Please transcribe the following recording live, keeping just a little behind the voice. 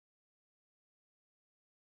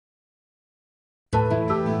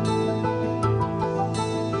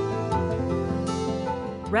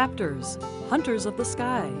Raptors, hunters of the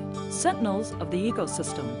sky, sentinels of the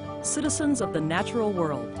ecosystem, citizens of the natural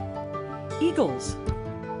world. Eagles,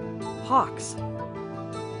 hawks,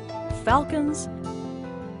 falcons,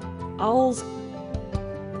 owls,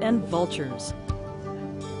 and vultures.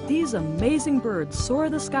 These amazing birds soar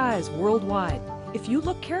the skies worldwide. If you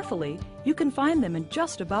look carefully, you can find them in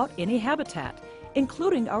just about any habitat,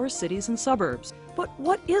 including our cities and suburbs. But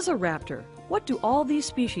what is a raptor? What do all these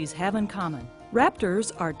species have in common?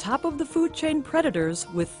 Raptors are top-of-the-food chain predators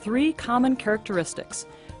with three common characteristics.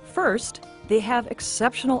 First, they have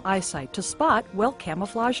exceptional eyesight to spot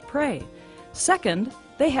well-camouflaged prey. Second,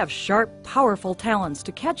 they have sharp, powerful talons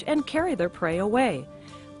to catch and carry their prey away.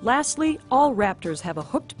 Lastly, all raptors have a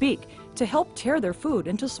hooked beak to help tear their food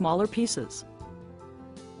into smaller pieces.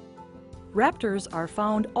 Raptors are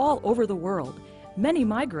found all over the world. Many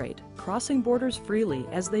migrate, crossing borders freely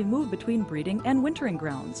as they move between breeding and wintering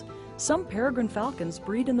grounds. Some peregrine falcons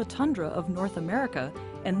breed in the tundra of North America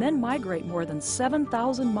and then migrate more than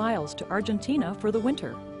 7,000 miles to Argentina for the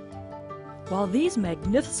winter. While these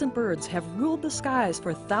magnificent birds have ruled the skies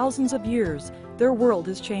for thousands of years, their world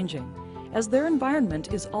is changing. As their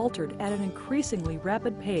environment is altered at an increasingly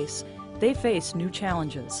rapid pace, they face new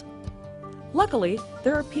challenges. Luckily,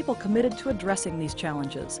 there are people committed to addressing these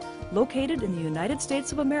challenges. Located in the United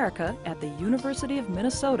States of America at the University of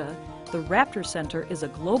Minnesota, the Raptor Center is a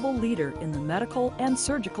global leader in the medical and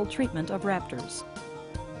surgical treatment of raptors.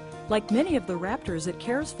 Like many of the raptors it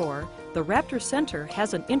cares for, the Raptor Center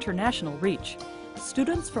has an international reach.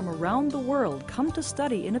 Students from around the world come to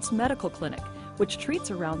study in its medical clinic, which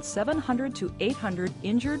treats around 700 to 800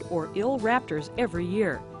 injured or ill raptors every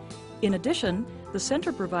year. In addition, the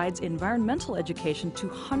center provides environmental education to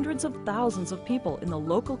hundreds of thousands of people in the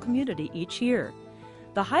local community each year.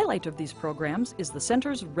 The highlight of these programs is the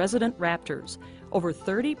center's resident raptors, over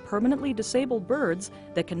 30 permanently disabled birds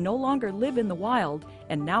that can no longer live in the wild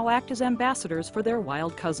and now act as ambassadors for their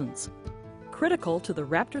wild cousins. Critical to the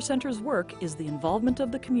Raptor Center's work is the involvement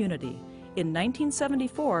of the community. In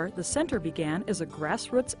 1974, the center began as a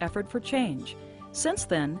grassroots effort for change. Since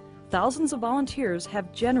then, thousands of volunteers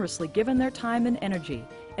have generously given their time and energy,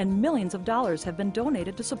 and millions of dollars have been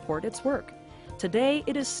donated to support its work. Today,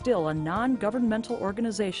 it is still a non-governmental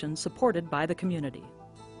organization supported by the community.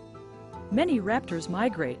 Many raptors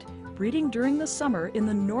migrate, breeding during the summer in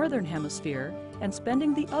the northern hemisphere and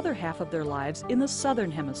spending the other half of their lives in the southern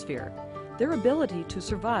hemisphere. Their ability to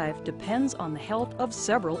survive depends on the health of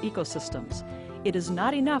several ecosystems. It is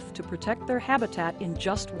not enough to protect their habitat in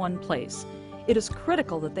just one place. It is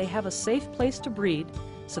critical that they have a safe place to breed,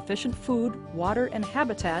 sufficient food, water, and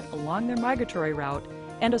habitat along their migratory route,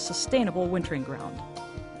 and a sustainable wintering ground.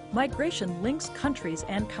 Migration links countries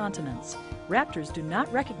and continents. Raptors do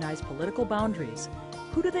not recognize political boundaries.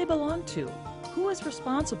 Who do they belong to? Who is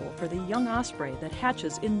responsible for the young osprey that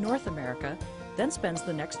hatches in North America, then spends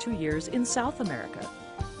the next 2 years in South America?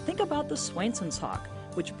 Think about the Swainson's hawk,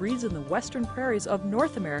 which breeds in the western prairies of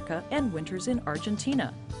North America and winters in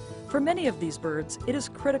Argentina. For many of these birds, it is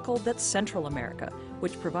critical that Central America,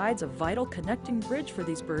 which provides a vital connecting bridge for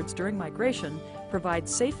these birds during migration,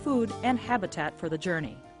 provides safe food and habitat for the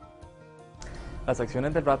journey.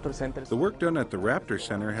 The work done at the Raptor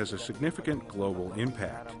Center has a significant global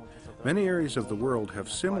impact. Many areas of the world have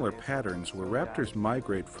similar patterns where raptors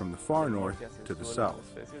migrate from the far north to the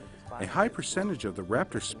south. A high percentage of the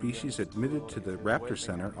raptor species admitted to the Raptor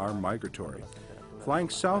Center are migratory, flying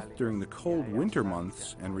south during the cold winter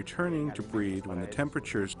months and returning to breed when the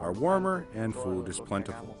temperatures are warmer and food is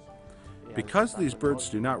plentiful. Because these birds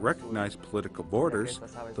do not recognize political borders,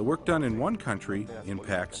 the work done in one country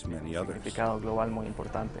impacts many others.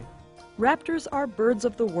 Raptors are birds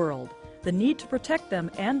of the world. The need to protect them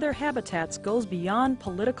and their habitats goes beyond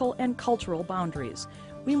political and cultural boundaries.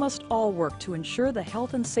 We must all work to ensure the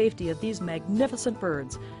health and safety of these magnificent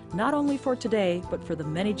birds, not only for today, but for the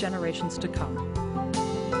many generations to come.